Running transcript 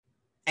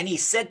And he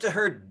said to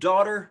her,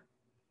 daughter,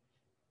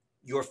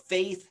 your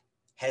faith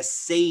has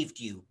saved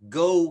you.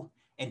 Go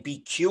and be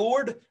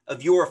cured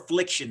of your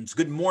afflictions.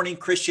 Good morning,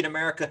 Christian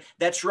America.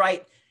 That's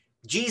right.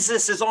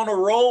 Jesus is on a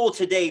roll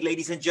today,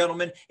 ladies and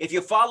gentlemen. If you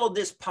followed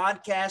this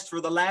podcast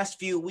for the last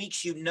few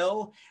weeks, you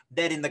know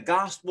that in the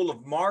Gospel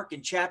of Mark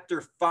in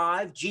chapter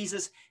 5,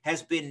 Jesus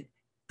has been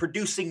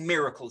producing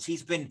miracles.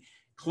 He's been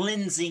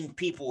cleansing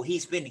people.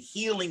 He's been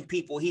healing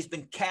people. He's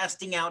been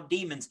casting out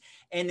demons.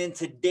 And in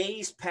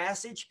today's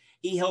passage,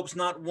 he helps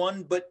not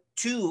one, but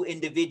two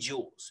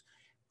individuals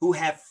who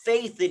have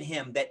faith in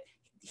him that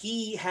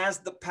he has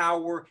the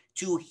power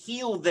to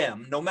heal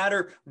them, no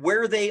matter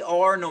where they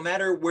are, no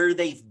matter where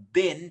they've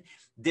been.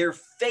 Their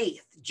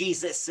faith,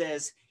 Jesus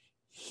says,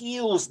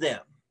 heals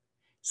them.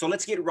 So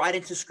let's get right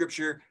into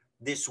scripture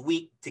this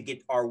week to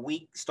get our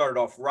week started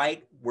off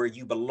right where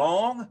you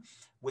belong,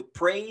 with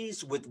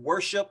praise, with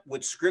worship,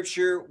 with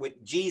scripture,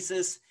 with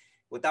Jesus.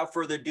 Without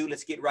further ado,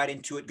 let's get right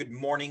into it. Good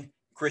morning,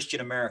 Christian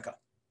America.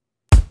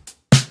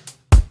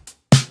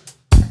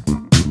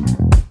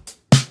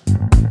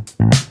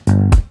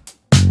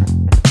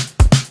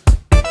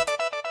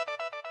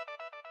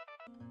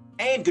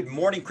 And good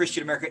morning,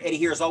 Christian America. Eddie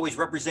here, as always,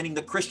 representing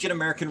the Christian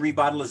American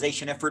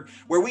revitalization effort,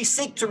 where we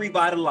seek to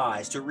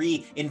revitalize, to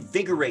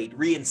reinvigorate,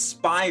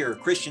 re-inspire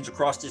Christians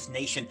across this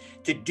nation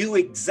to do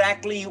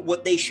exactly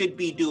what they should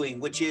be doing,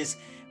 which is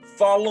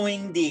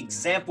following the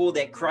example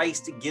that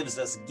Christ gives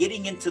us,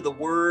 getting into the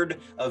word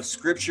of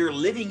scripture,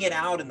 living it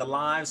out in their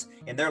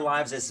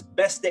lives as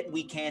best that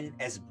we can,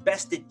 as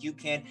best that you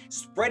can,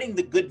 spreading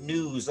the good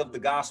news of the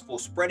gospel,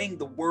 spreading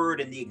the word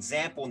and the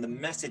example and the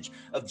message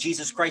of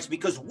Jesus Christ,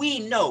 because we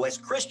know as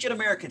Christian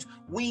Americans,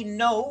 we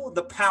know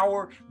the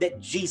power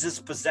that Jesus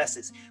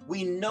possesses.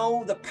 We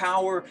know the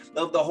power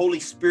of the Holy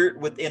Spirit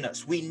within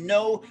us. We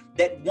know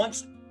that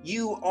once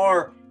you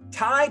are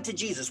tied to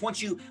Jesus,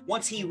 once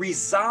he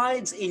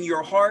resides in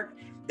your heart,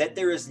 that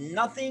there is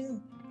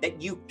nothing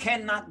that you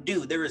cannot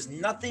do. There is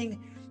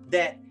nothing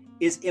that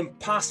is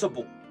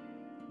impossible,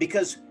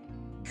 because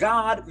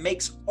God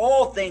makes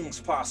all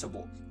things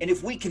possible. And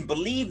if we can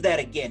believe that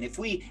again, if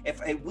we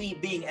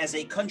being as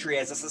a country,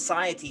 as a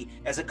society,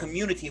 as a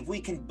community, if we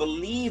can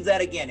believe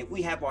that again, if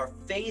we have our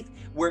faith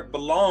where it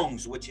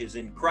belongs, which is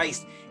in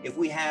Christ, if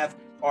we have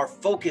our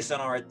focus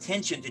and our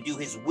attention to do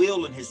his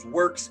will and his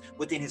works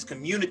within his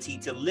community,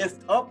 to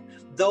lift up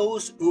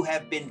those who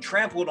have been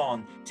trampled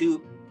on,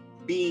 to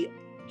be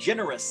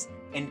generous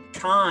and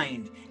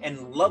kind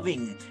and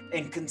loving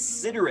and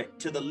considerate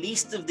to the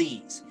least of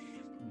these,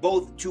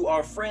 both to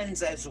our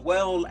friends as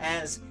well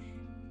as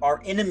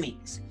our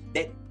enemies,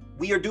 that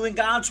we are doing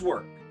God's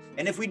work.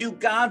 And if we do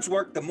God's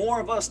work, the more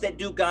of us that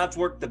do God's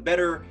work, the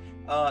better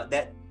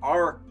that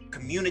our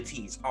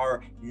communities,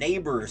 our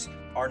neighbors,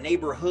 our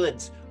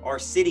neighborhoods, our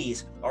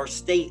cities, our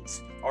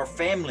states, our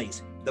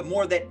families,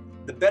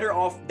 the better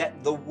off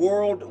that the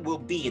world will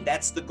be.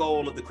 That's the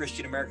goal of the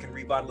Christian American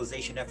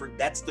revitalization effort.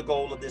 That's the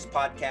goal of this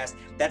podcast.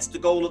 That's the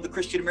goal of the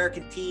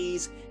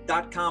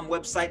ChristianAmericanTees.com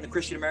website and the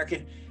Christian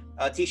American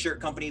t-shirt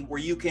company, where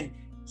you can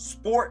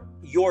sport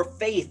your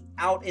faith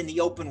out in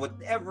the open with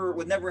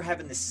never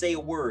having to say a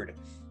word,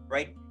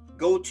 right?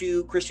 Go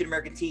to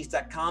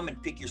ChristianAmericanTees.com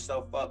and pick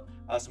yourself up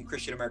some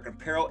Christian American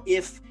apparel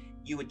if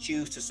you would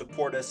choose to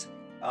support us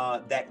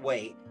that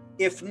way.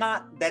 If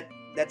not,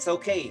 that's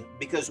okay,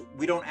 because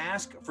we don't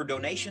ask for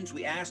donations.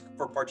 We ask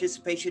for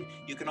participation.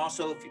 You can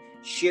also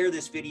share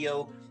this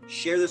video,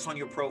 share this on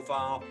your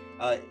profile,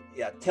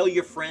 tell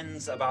your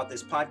friends about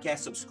this podcast,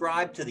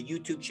 subscribe to the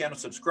YouTube channel,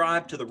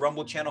 subscribe to the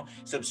Rumble channel,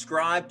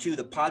 subscribe to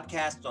the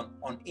podcast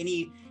on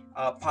any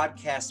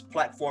podcast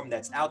platform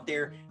that's out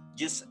there.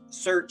 Just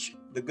search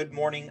the Good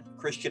Morning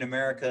Christian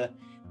America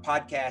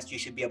podcast. You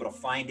should be able to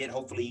find it.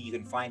 Hopefully you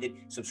can find it,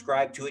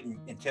 subscribe to it,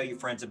 and tell your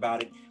friends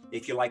about it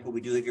if you like what we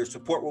do, if you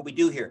support what we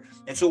do here.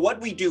 And so what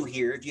we do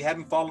here, if you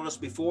haven't followed us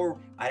before,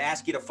 I'd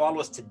ask you to follow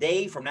us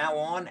today from now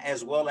on,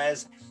 as well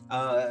as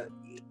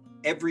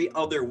every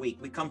other week.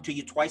 We come to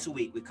you twice a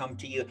week. We come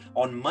to you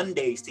on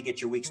Mondays to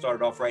get your week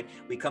started off right.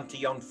 We come to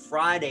you on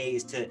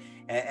Fridays to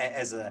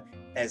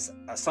as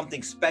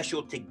something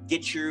special to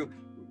get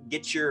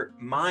your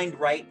mind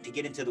right, to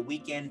get into the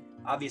weekend.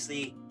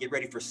 Obviously, get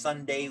ready for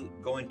Sunday,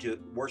 going to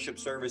worship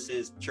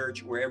services,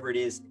 church, wherever it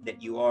is that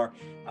you are.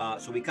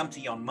 So we come to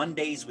you on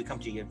Mondays. We come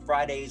to you on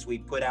Fridays. We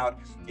put out,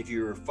 if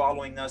you're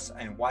following us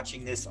and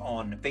watching this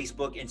on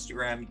Facebook,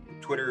 Instagram,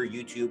 Twitter,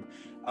 YouTube,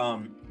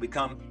 we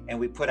come and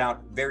we put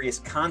out various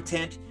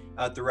content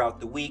throughout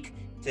the week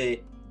to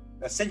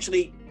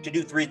essentially to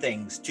do three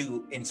things: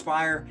 to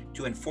inspire,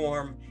 to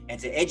inform,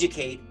 and to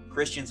educate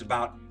Christians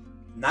about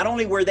not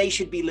only where they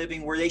should be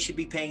living, where they should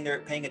be paying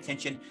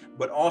attention,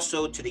 but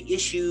also to the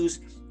issues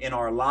in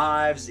our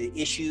lives, the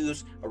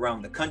issues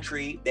around the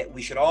country that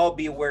we should all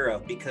be aware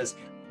of, because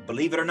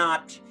believe it or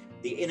not,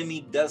 the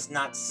enemy does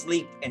not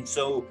sleep. And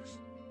so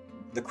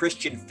the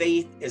Christian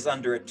faith is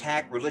under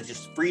attack.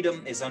 Religious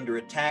freedom is under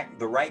attack.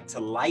 The right to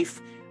life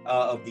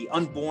of the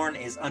unborn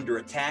is under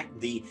attack.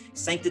 The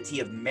sanctity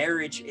of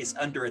marriage is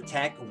under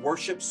attack.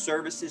 Worship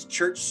services,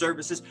 church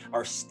services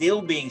are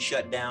still being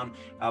shut down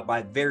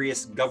by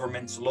various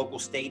governments, local,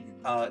 state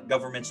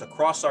governments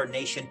across our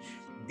nation.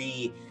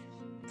 The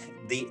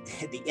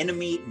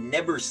enemy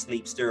never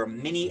sleeps. There are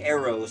many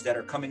arrows that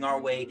are coming our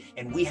way,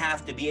 and we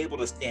have to be able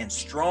to stand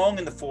strong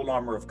in the full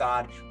armor of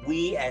God.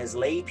 We as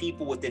lay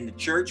people within the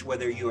church,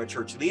 whether you're a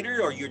church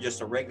leader or you're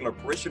just a regular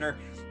parishioner,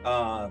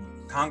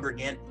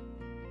 congregant,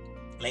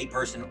 lay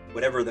person,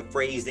 whatever the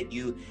phrase that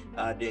you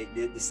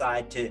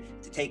decide to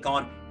take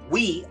on,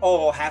 we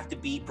all have to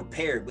be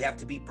prepared. We have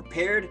to be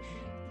prepared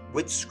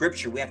with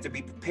Scripture. We have to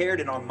be prepared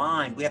in our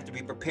mind. We have to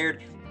be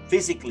prepared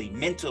physically,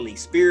 mentally,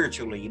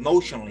 spiritually,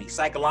 emotionally,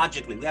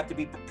 psychologically. We have to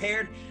be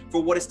prepared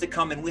for what is to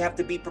come, and we have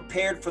to be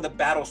prepared for the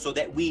battle so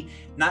that we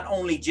not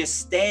only just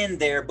stand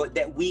there, but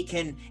that we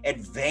can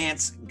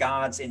advance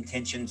God's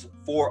intentions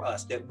for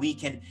us, that we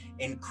can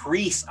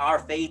increase our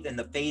faith and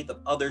the faith of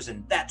others.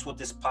 And that's what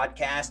this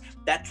podcast,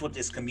 that's what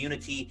this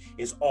community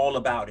is all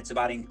about. It's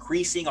about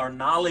increasing our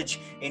knowledge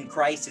in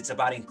Christ. It's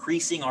about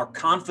increasing our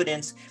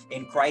confidence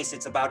in Christ.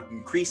 It's about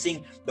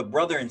increasing the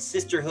brother and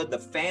sisterhood, the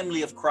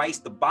family of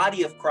Christ, the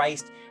body of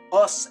Christ,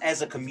 us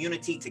as a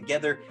community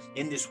together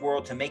in this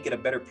world to make it a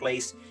better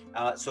place,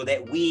 so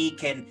that we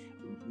can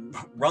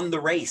run the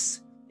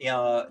race,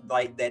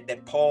 like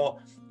that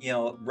Paul,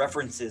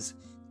 references.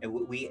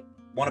 We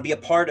want to be a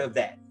part of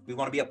that. We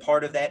want to be a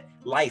part of that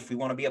life. We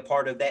want to be a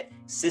part of that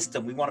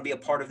system. We want to be a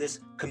part of this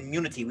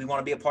community. We want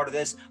to be a part of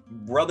this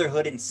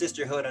brotherhood and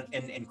sisterhood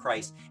in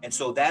Christ. And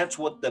so that's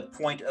what the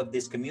point of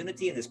this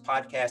community and this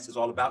podcast is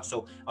all about.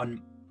 So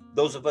on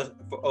those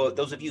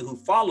of you who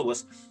follow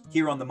us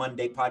here on the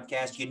Monday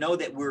podcast, you know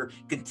that we're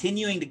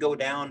continuing to go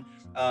down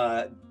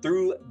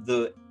through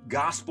the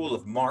Gospel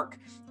of Mark,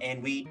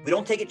 and we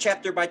don't take it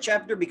chapter by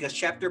chapter, because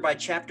chapter by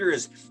chapter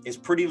is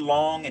pretty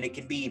long, and it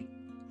can be,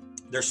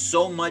 there's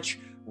so much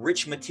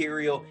rich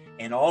material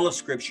in all of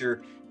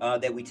Scripture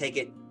that we take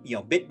it,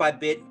 bit by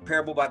bit,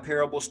 parable by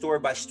parable, story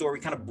by story,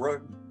 kind of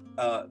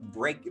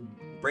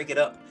break it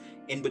up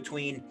in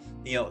between,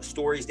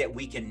 stories that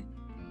we can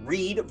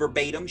read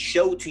verbatim,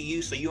 show to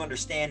you so you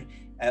understand.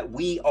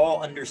 We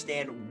all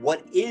understand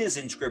what is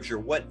in Scripture,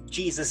 what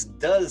Jesus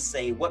does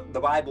say, what the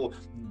Bible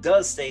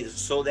does say,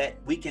 so that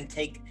we can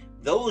take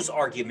those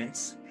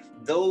arguments,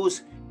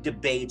 those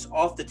debates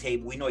off the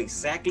table. We know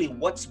exactly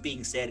what's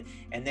being said,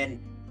 and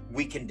then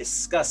we can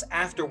discuss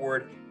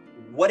afterward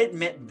what it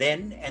meant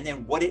then and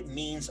then what it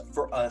means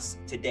for us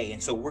today.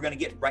 And so we're going to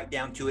get right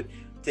down to it.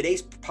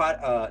 Today's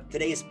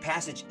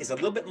passage is a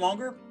little bit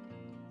longer,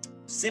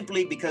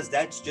 simply because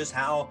that's just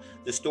how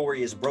the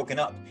story is broken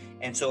up.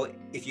 And so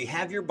if you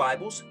have your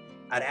Bibles,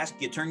 I'd ask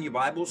you to turn your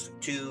Bibles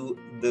to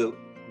the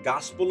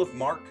Gospel of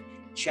Mark,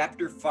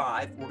 chapter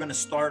 5. We're going to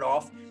start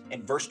off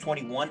in verse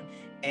 21.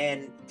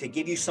 And to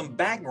give you some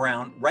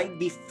background, right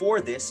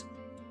before this,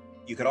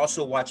 you could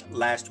also watch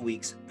last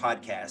week's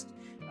podcast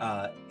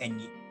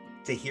and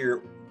to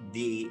hear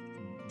the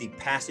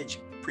passage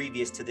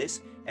previous to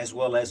this, as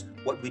well as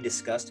what we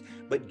discussed.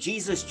 But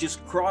Jesus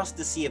just crossed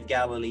the Sea of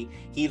Galilee.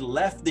 He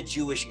left the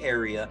Jewish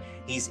area.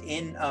 He's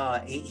in,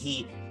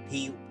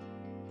 he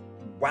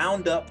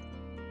wound up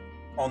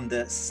on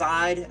the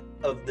side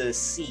of the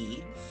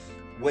sea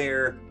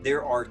where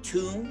there are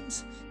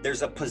tombs.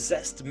 There's a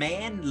possessed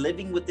man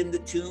living within the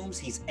tombs.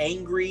 He's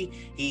angry.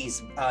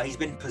 He's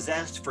been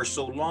possessed for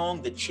so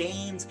long. The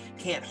chains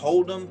can't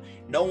hold him.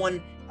 No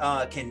one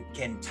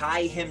can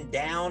tie him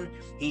down.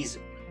 He's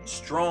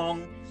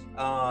strong.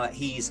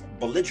 He's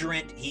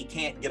belligerent. He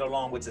can't get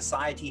along with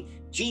society.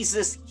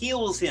 Jesus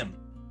heals him,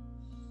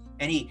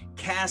 and he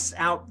casts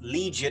out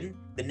Legion,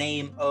 the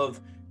name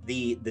of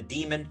the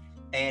demon,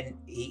 and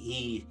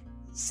he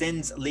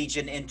sends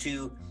Legion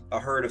into a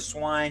herd of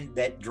swine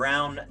that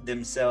drown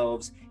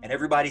themselves, and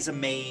everybody's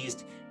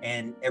amazed,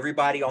 and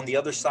everybody on the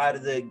other side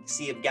of the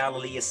Sea of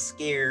Galilee is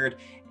scared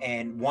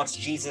and wants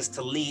Jesus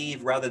to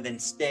leave rather than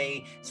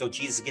stay. So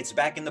Jesus gets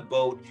back in the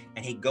boat,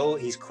 and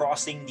he's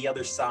crossing the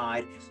other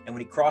side. And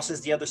when he crosses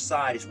the other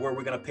side is where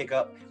we're going to pick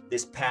up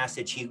this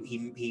passage.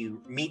 He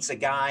meets a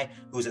guy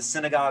who's a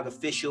synagogue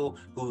official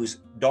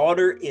whose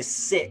daughter is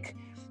sick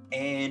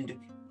and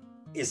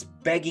is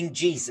begging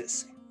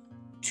Jesus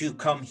to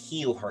come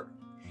heal her.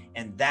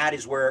 And that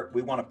is where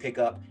we want to pick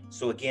up.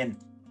 So again,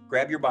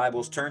 grab your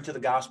Bibles, turn to the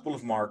Gospel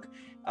of Mark,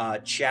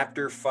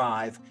 chapter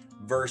 5,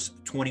 verse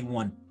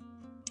 21.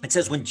 It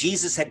says, when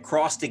Jesus had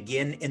crossed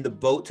again in the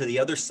boat to the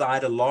other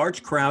side, a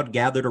large crowd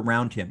gathered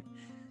around him,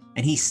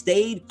 and he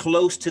stayed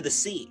close to the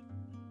sea.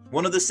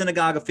 One of the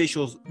synagogue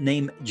officials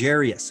named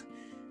Jairus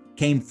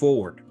came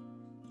forward.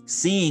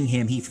 Seeing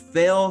him, he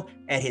fell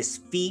at his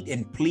feet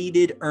and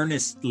pleaded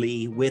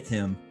earnestly with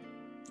him,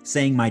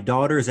 saying, my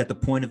daughter is at the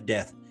point of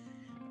death.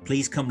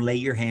 Please come lay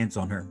your hands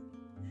on her,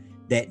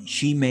 that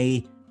she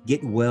may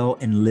get well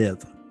and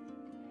live.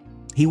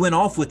 He went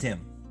off with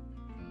him,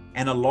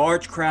 and a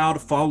large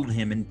crowd followed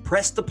him and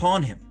pressed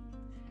upon him.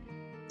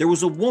 There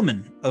was a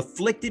woman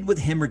afflicted with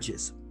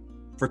hemorrhages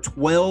for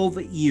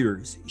 12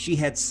 years. She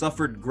had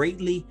suffered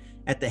greatly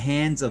at the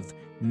hands of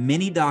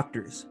many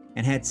doctors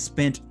and had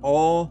spent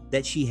all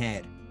that she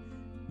had.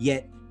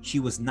 Yet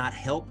she was not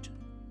helped,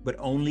 but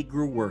only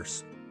grew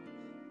worse.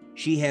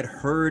 She had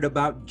heard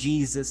about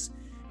Jesus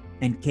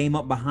and came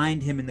up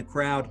behind him in the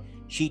crowd.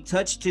 She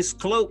touched his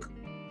cloak.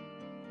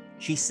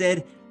 She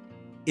said,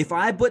 "If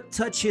I but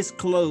touch his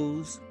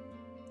clothes,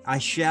 I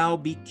shall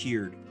be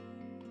cured."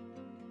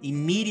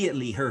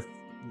 Immediately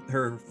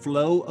her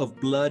flow of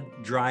blood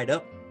dried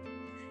up.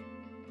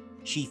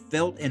 She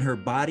felt in her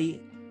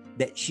body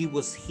that she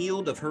was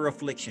healed of her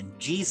affliction.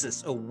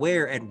 Jesus,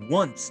 aware at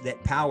once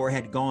that power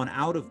had gone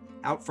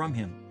out from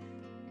him,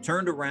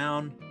 turned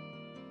around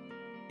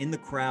in the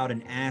crowd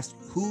and asked,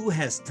 "Who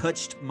has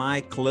touched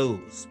my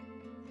clothes?"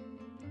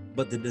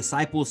 But the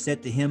disciples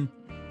said to him,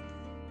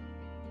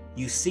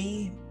 "You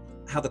see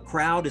how the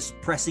crowd is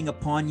pressing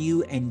upon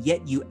you, and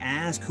yet you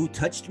ask, 'Who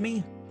touched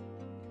me?'"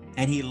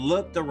 And he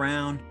looked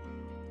around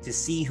to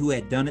see who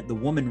had done it. The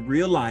woman,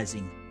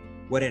 realizing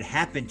what had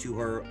happened to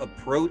her,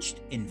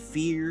 approached in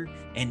fear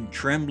and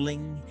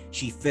trembling.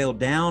 She fell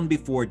down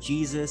before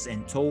Jesus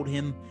and told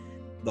him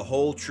the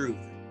whole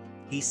truth.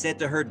 He said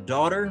to her,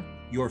 "Daughter,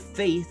 your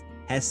faith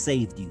has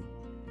saved you.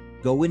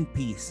 Go in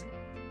peace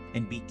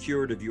and be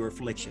cured of your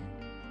affliction."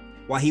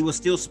 While he was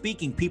still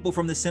speaking, people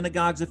from the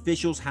synagogue's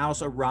official's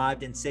house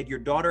arrived and said, "Your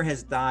daughter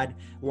has died.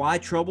 Why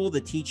trouble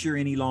the teacher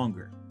any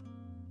longer?"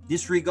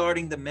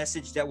 Disregarding the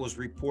message that was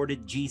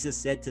reported, Jesus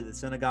said to the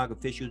synagogue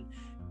official,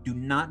 "Do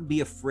not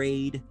be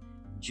afraid,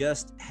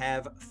 just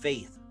have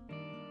faith."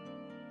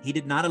 He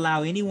did not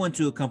allow anyone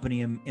to accompany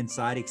him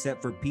inside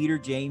except for Peter,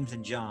 James,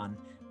 and John,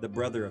 the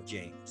brother of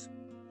James.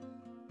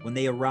 When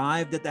they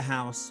arrived at the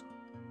house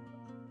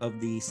of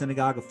the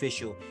synagogue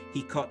official,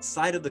 he caught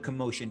sight of the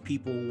commotion.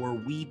 People were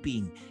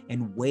weeping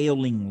and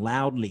wailing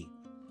loudly.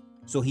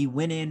 So he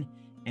went in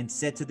and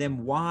said to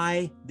them,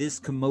 "Why this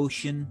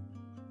commotion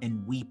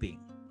and weeping?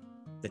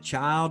 The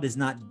child is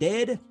not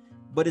dead,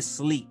 but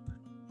asleep."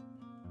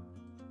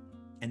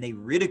 And they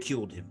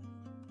ridiculed him.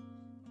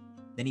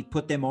 Then he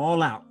put them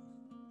all out.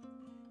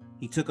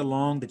 He took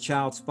along the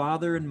child's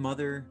father and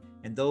mother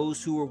and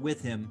those who were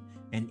with him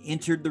and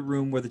entered the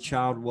room where the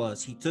child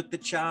was. He took the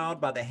child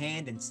by the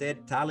hand and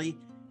said,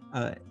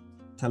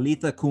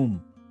 Talitha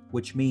cum,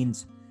 which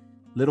means,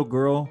 "Little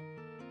girl,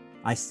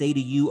 I say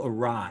to you,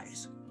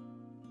 arise."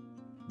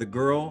 The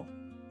girl,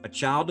 a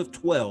child of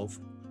 12,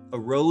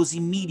 arose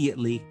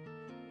immediately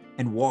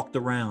and walked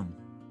around.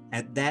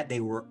 At that, they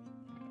were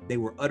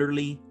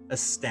utterly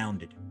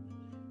astounded.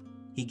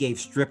 He gave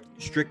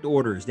strict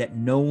orders that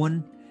no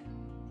one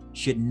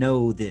should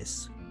know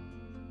this,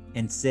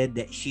 and said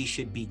that she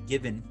should be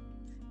given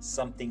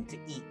something to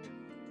eat.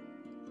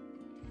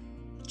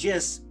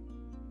 Just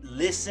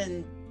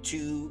listen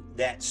to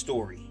that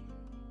story.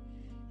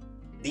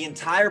 The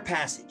entire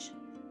passage.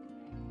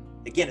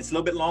 Again, it's a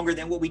little bit longer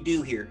than what we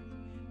do here,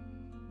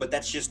 but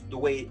that's just the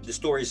way the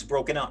story is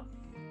broken up.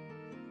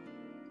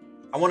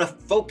 I want to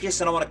focus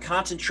and I want to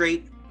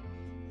concentrate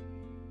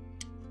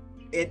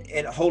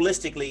it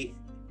holistically.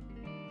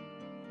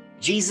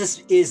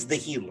 Jesus is the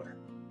healer.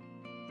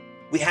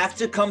 We have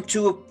to come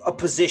to a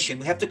position.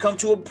 We have to come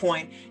to a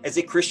point as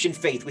a Christian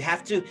faith. We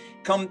have to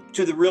come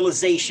to the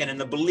realization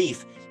and the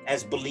belief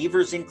as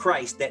believers in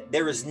Christ that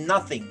there is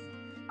nothing,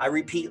 I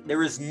repeat,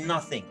 there is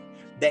nothing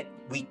that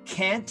we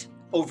can't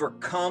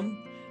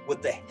overcome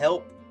with the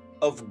help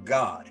of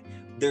God.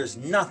 There's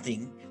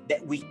nothing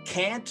that we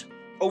can't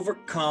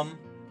overcome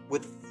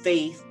with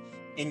faith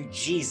in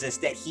Jesus,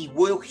 that he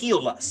will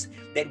heal us,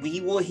 that he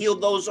will heal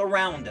those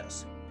around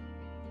us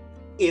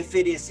if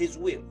it is his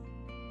will.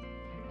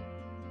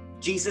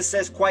 Jesus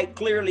says quite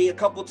clearly a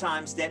couple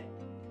times that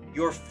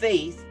your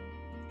faith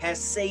has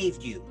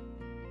saved you.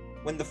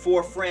 When the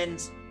four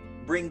friends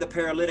bring the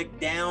paralytic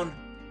down,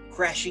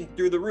 crashing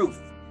through the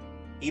roof,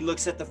 he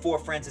looks at the four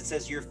friends and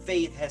says, "Your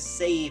faith has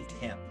saved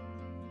him."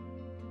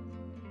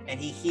 And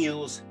he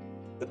heals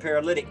the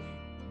paralytic.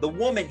 The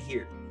woman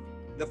here,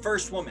 the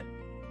first woman,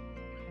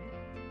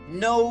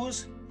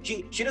 knows,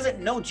 she doesn't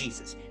know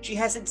Jesus. She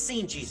hasn't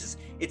seen Jesus.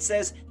 It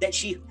says that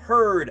she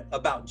heard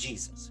about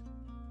Jesus.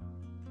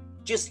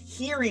 Just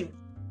hearing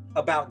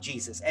about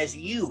Jesus, as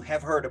you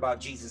have heard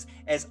about Jesus,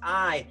 as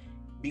I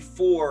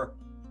before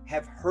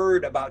have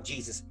heard about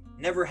Jesus,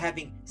 never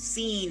having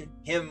seen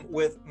him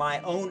with my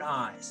own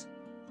eyes,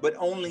 but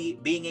only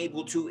being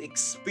able to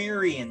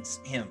experience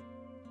him.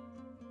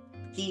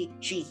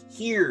 She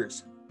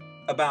hears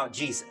about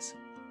Jesus,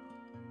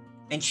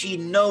 and she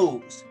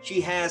knows,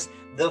 she has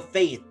the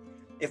faith.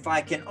 If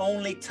I can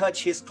only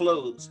touch his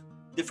clothes.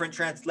 Different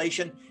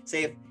translation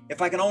say,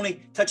 if I can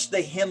only touch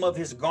the hem of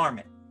his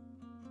garment.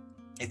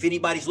 If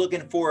anybody's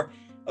looking for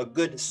a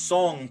good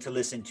song to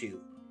listen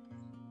to,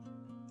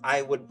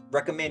 I would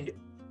recommend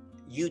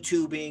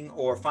YouTubing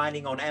or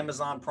finding on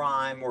Amazon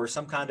Prime or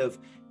some kind of,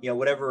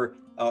 whatever,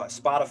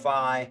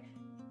 Spotify.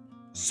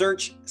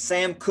 Search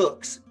Sam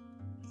Cooke's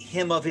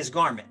Hem of His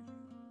Garment.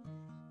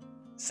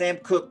 Sam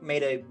Cooke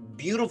made a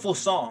beautiful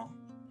song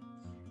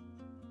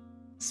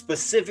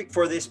specific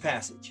for this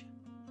passage,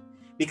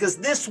 because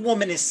this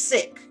woman is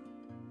sick.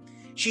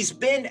 She's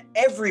been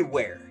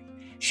everywhere.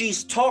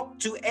 She's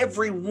talked to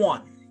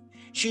everyone.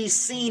 She's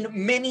seen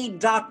many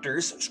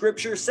doctors.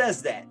 Scripture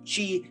says that.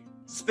 She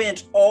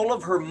spent all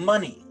of her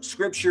money.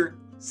 Scripture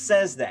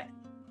says that.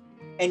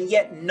 And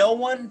yet no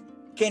one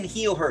can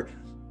heal her.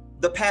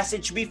 The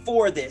passage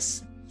before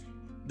this,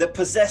 the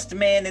possessed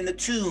man in the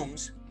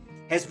tombs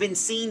has been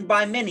seen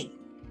by many,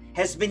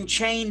 has been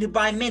chained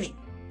by many.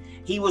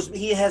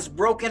 He has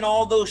broken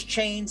all those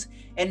chains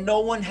and no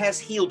one has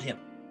healed him.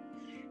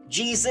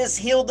 Jesus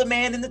healed the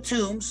man in the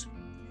tombs,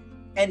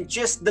 and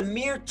just the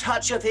mere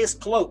touch of his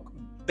cloak,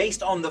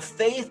 based on the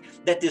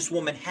faith that this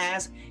woman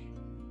has,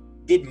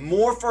 did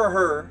more for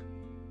her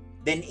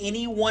than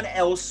anyone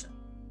else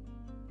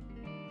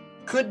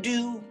could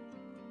do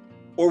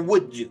or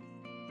would do.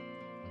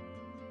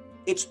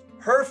 It's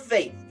her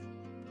faith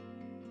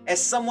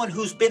as someone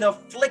who's been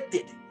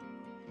afflicted.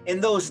 In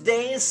those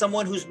days,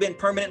 someone who's been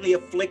permanently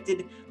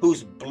afflicted,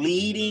 who's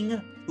bleeding,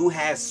 who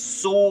has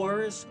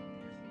sores,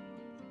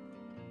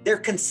 they're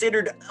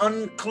considered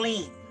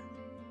unclean.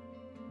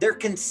 They're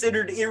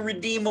considered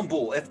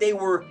irredeemable. If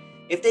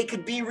they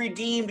could be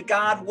redeemed,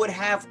 God would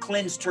have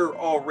cleansed her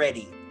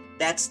already.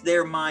 That's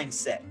their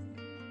mindset.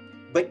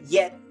 But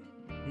yet,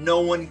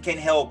 no one can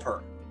help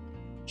her.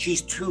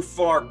 She's too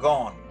far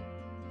gone.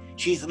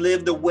 She's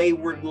lived a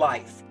wayward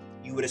life.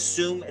 You would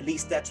assume, at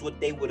least that's what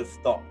they would have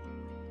thought.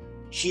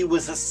 She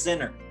was a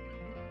sinner.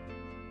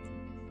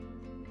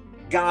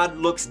 God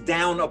looks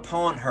down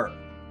upon her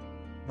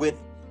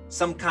with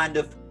some kind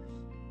of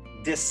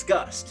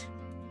disgust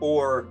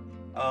or,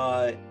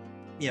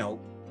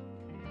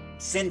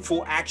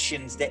 sinful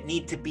actions that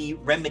need to be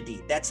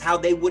remedied. That's how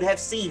they would have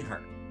seen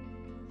her.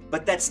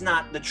 But that's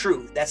not the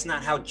truth. That's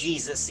not how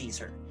Jesus sees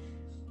her.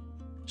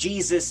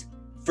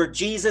 For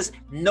Jesus,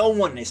 no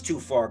one is too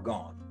far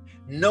gone.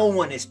 No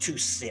one is too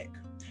sick.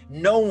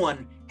 No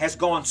one has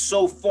gone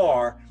so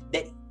far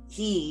that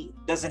he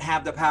doesn't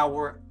have the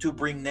power to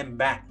bring them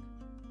back.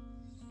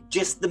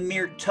 Just the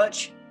mere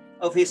touch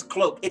of his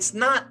cloak. It's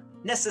not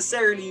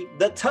necessarily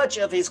the touch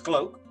of his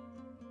cloak.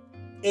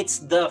 It's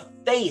the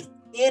faith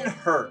in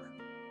her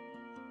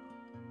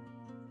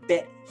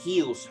that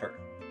heals her.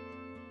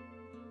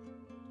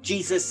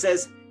 Jesus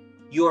says,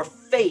 your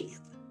faith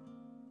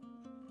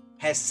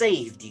has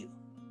saved you.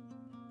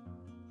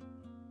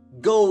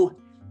 Go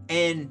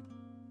and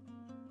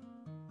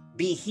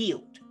be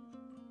healed.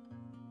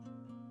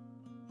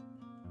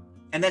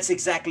 And that's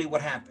exactly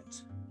what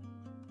happens.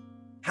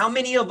 How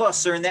many of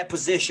us are in that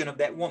position of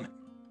that woman?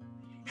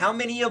 How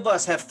many of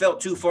us have felt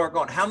too far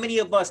gone? How many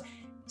of us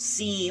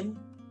seem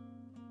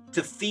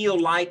to feel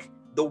like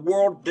the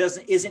world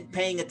isn't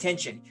paying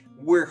attention?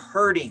 We're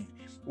hurting,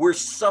 we're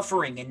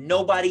suffering, and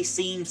nobody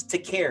seems to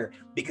care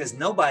because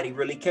nobody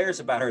really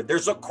cares about her.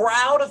 There's a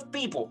crowd of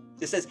people.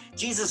 It says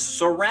Jesus is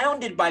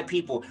surrounded by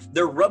people.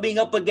 They're rubbing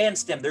up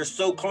against him. They're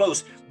so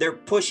close. They're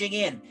pushing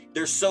in.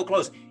 They're so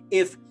close.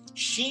 If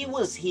she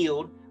was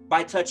healed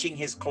by touching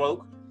his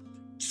cloak,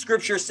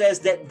 Scripture says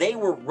that they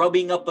were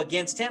rubbing up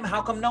against him.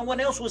 How come no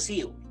one else was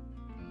healed?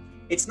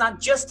 It's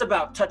not just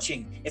about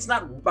touching. It's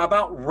not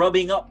about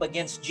rubbing up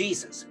against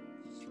Jesus.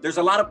 There's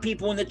a lot of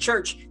people in the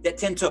church that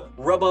tend to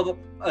rub up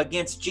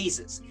against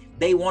Jesus.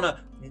 They want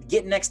to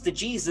get next to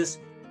Jesus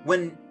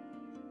when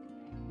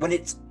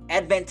it's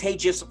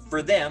advantageous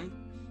for them,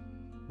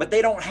 but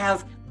they don't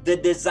have the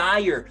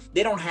desire.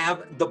 They don't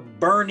have the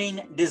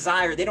burning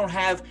desire. They don't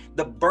have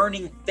the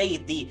burning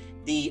faith,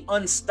 the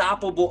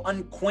unstoppable,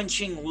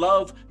 unquenching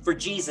love for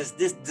Jesus,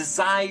 this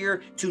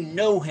desire to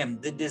know him,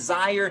 the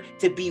desire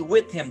to be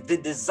with him, the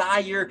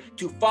desire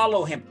to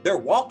follow him. They're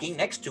walking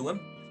next to him.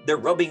 They're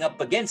rubbing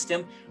up against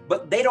him,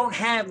 but they don't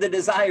have the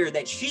desire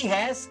that she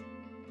has.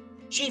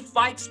 She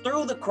fights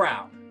through the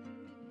crowd.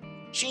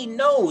 She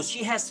knows,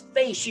 she has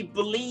faith, she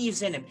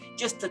believes in him.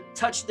 Just to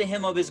touch the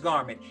hem of his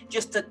garment,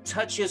 just to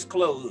touch his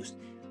clothes,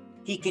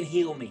 he can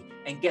heal me.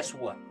 And guess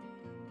what?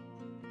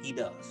 He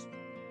does.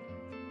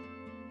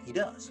 He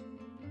does.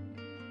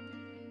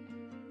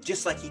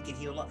 Just like he can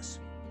heal us.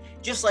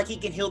 Just like he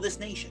can heal this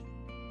nation.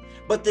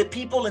 But the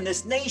people in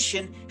this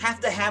nation have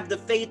to have the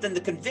faith and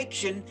the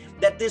conviction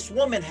that this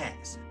woman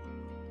has.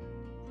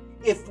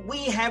 If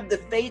we have the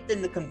faith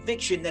and the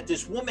conviction that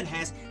this woman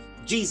has,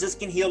 Jesus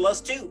can heal us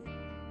too.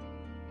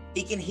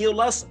 He can heal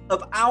us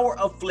of our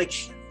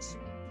afflictions.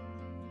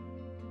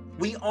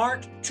 We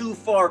aren't too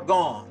far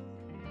gone.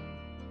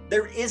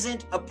 There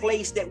isn't a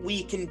place that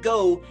we can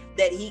go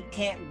that he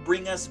can't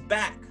bring us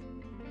back.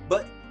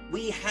 But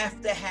we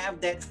have to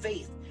have that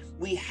faith.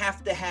 We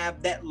have to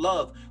have that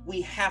love.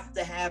 We have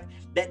to have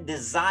that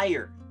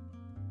desire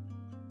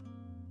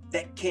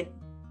that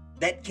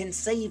can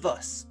save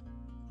us.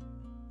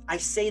 I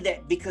say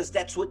that because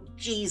that's what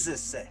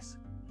Jesus says.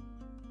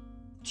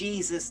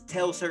 Jesus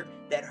tells her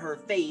that her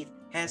faith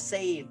has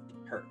saved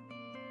her.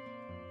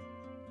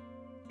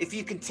 If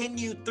you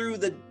continue through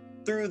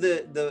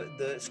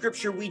the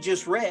scripture we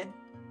just read,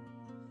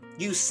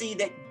 you see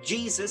that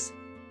Jesus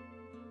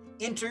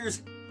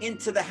enters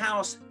into the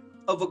house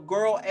of a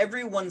girl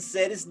everyone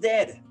said is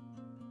dead.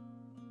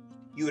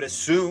 You would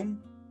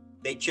assume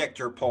they checked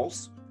her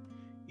pulse.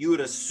 you would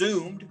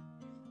assumed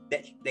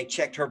that they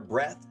checked her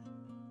breath,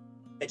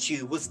 that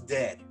she was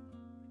dead.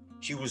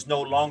 She was no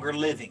longer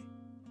living.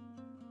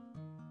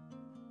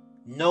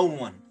 No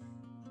one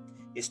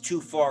is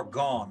too far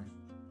gone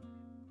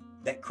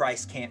that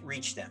Christ can't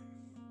reach them.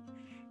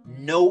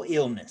 No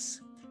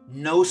illness,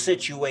 no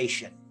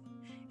situation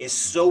is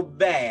so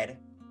bad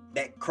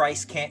that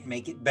Christ can't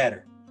make it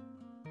better.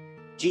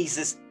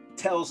 Jesus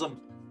tells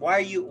them, why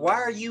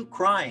are you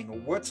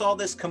crying? What's all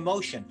this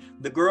commotion?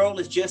 The girl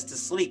is just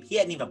asleep. He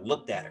hadn't even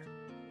looked at her.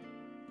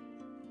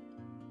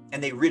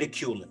 And they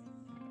ridicule him.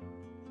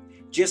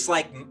 Just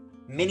like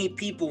many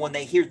people, when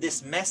they hear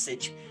this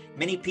message,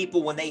 many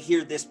people, when they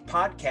hear this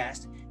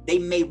podcast, they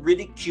may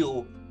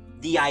ridicule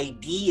the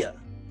idea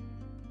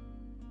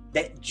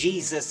that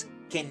Jesus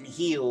can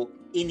heal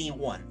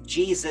anyone.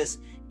 Jesus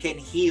can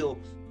heal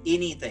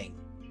anything.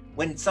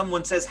 When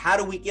someone says, how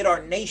do we get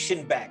our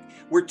nation back?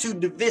 We're too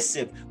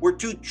divisive. We're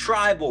too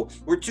tribal.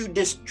 We're too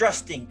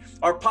distrusting.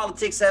 Our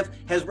politics have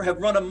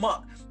run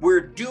amok.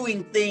 We're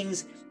doing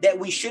things that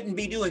we shouldn't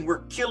be doing.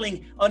 We're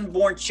killing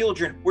unborn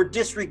children. We're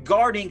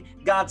disregarding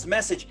God's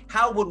message.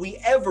 How would we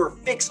ever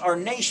fix our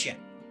nation?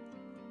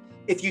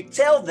 If you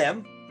tell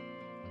them,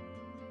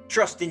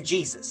 trust in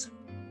Jesus,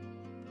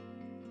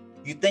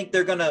 you think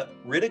they're going to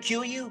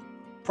ridicule you?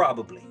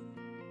 Probably.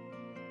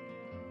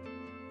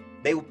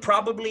 They're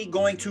probably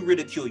going to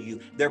ridicule you.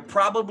 They're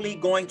probably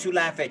going to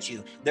laugh at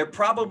you. They're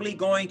probably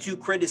going to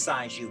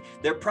criticize you.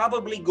 They're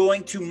probably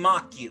going to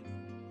mock you.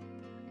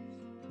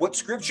 What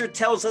Scripture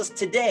tells us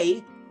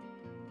today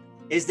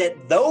is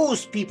that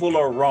those people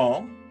are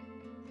wrong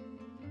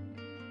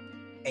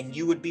and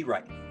you would be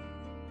right.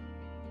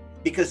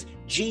 Because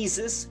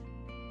Jesus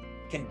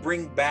can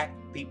bring back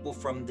people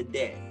from the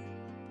dead.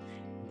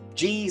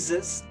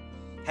 Jesus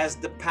has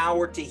the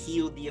power to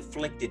heal the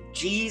afflicted.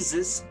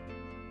 Jesus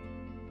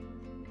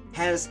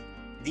has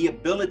the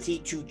ability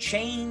to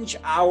change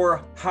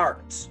our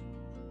hearts.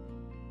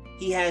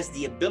 He has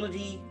the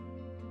ability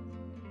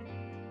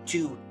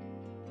to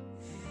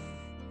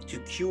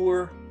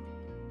cure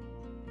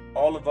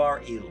all of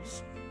our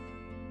ills.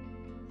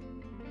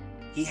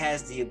 He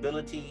has the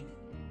ability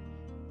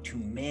to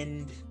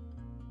mend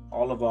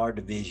all of our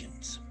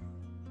divisions.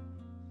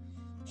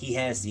 He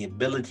has the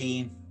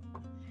ability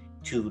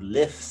to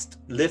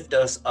lift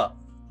us up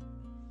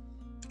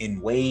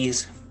in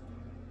ways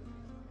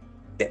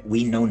that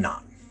we know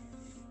not.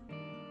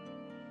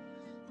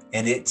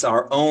 And it's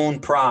our own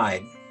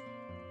pride.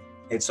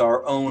 It's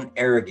our own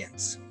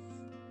arrogance.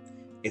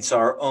 It's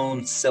our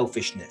own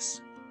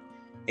selfishness.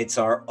 It's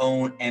our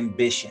own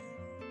ambition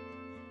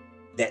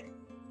that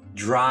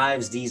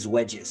drives these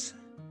wedges.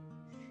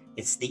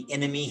 It's the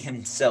enemy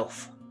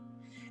himself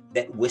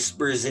that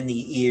whispers in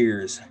the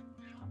ears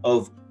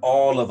of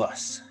all of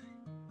us,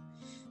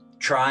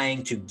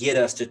 trying to get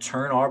us to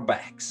turn our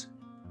backs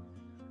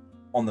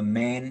on the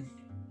man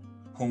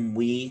whom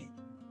we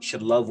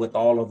should love with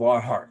all of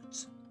our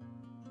hearts.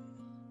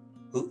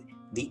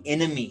 The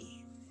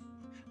enemy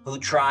who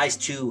tries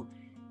to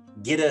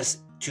get us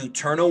to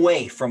turn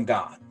away from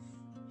God.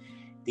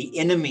 The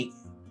enemy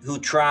who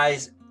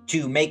tries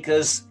to make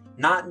us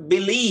not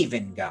believe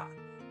in God.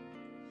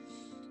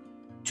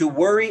 To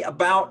worry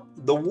about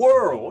the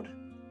world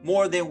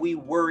more than we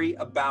worry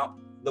about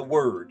the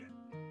Word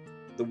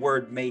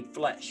made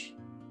flesh,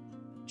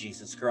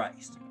 Jesus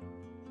Christ.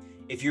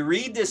 If you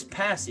read this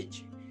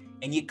passage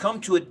and you come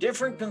to a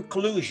different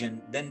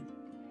conclusion than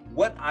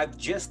what I've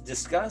just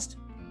discussed,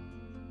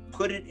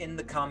 put it in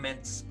the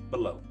comments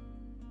below.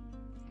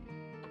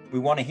 We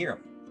want to hear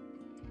them.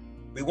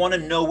 We want to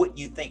know what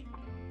you think.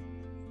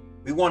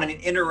 We want an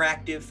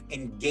interactive,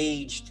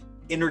 engaged,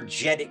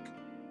 energetic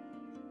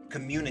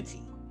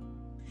community.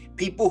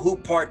 People who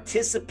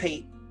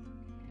participate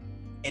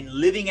in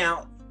living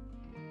out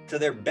to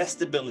their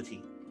best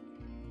ability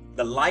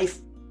the life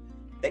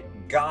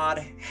that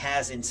God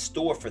has in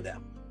store for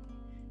them.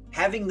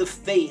 Having the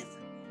faith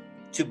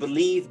to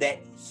believe that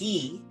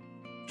He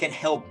can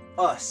help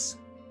us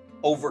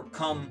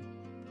overcome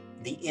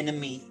the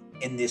enemy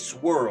in this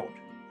world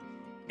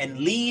and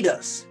lead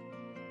us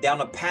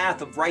down a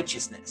path of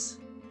righteousness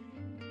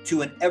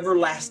to an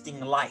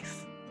everlasting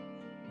life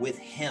with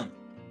Him.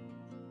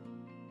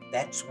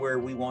 That's where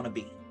we want to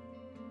be.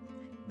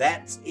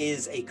 That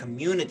is a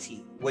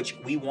community which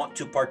we want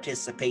to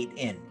participate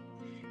in.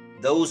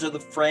 Those are the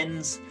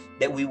friends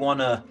that we want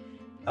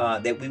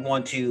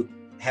to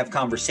have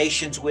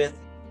conversations with.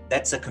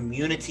 That's a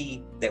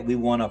community that we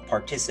want to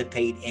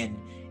participate in,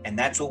 and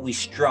that's what we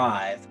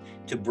strive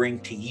to bring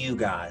to you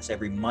guys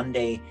every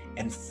Monday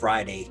and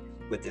Friday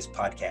with this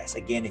podcast.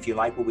 Again, if you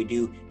like what we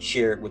do,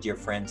 share it with your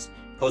friends.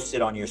 Post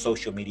it on your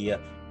social media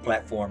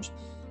platforms,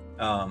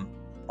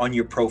 on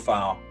your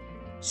profile.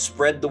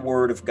 Spread the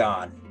word of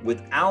God.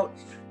 Without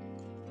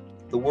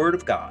the word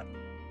of God,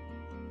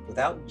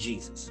 without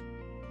Jesus,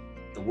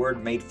 the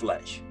Word made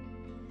flesh,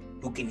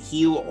 who can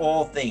heal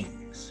all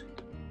things,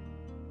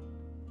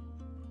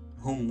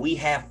 whom we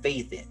have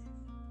faith in.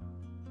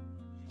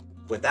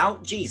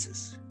 Without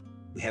Jesus,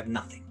 we have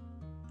nothing.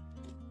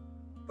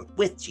 But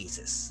with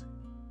Jesus,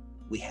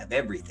 we have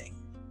everything.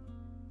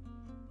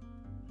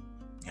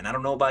 And I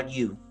don't know about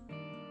you,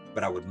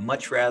 but I would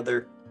much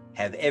rather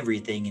have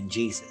everything in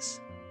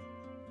Jesus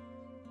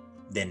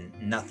than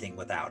nothing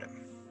without him.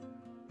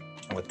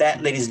 And with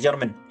that, ladies and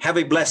gentlemen, have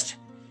a blessed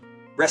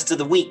rest of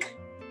the week.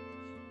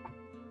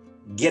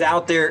 Get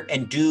out there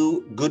and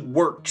do good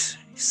works.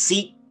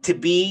 Seek to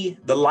be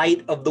the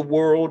light of the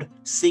world.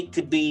 Seek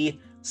to be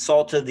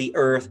salt of the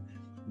earth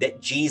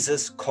that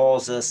Jesus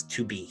calls us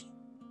to be.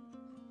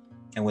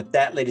 And with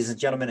that, ladies and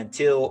gentlemen,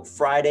 until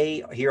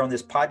Friday here on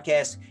this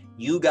podcast,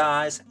 you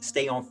guys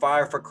stay on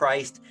fire for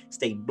Christ,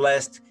 stay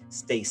blessed,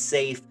 stay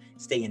safe,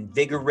 stay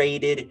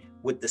invigorated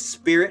with the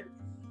Spirit.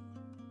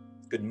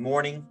 Good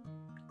morning,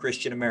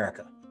 Christian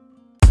America.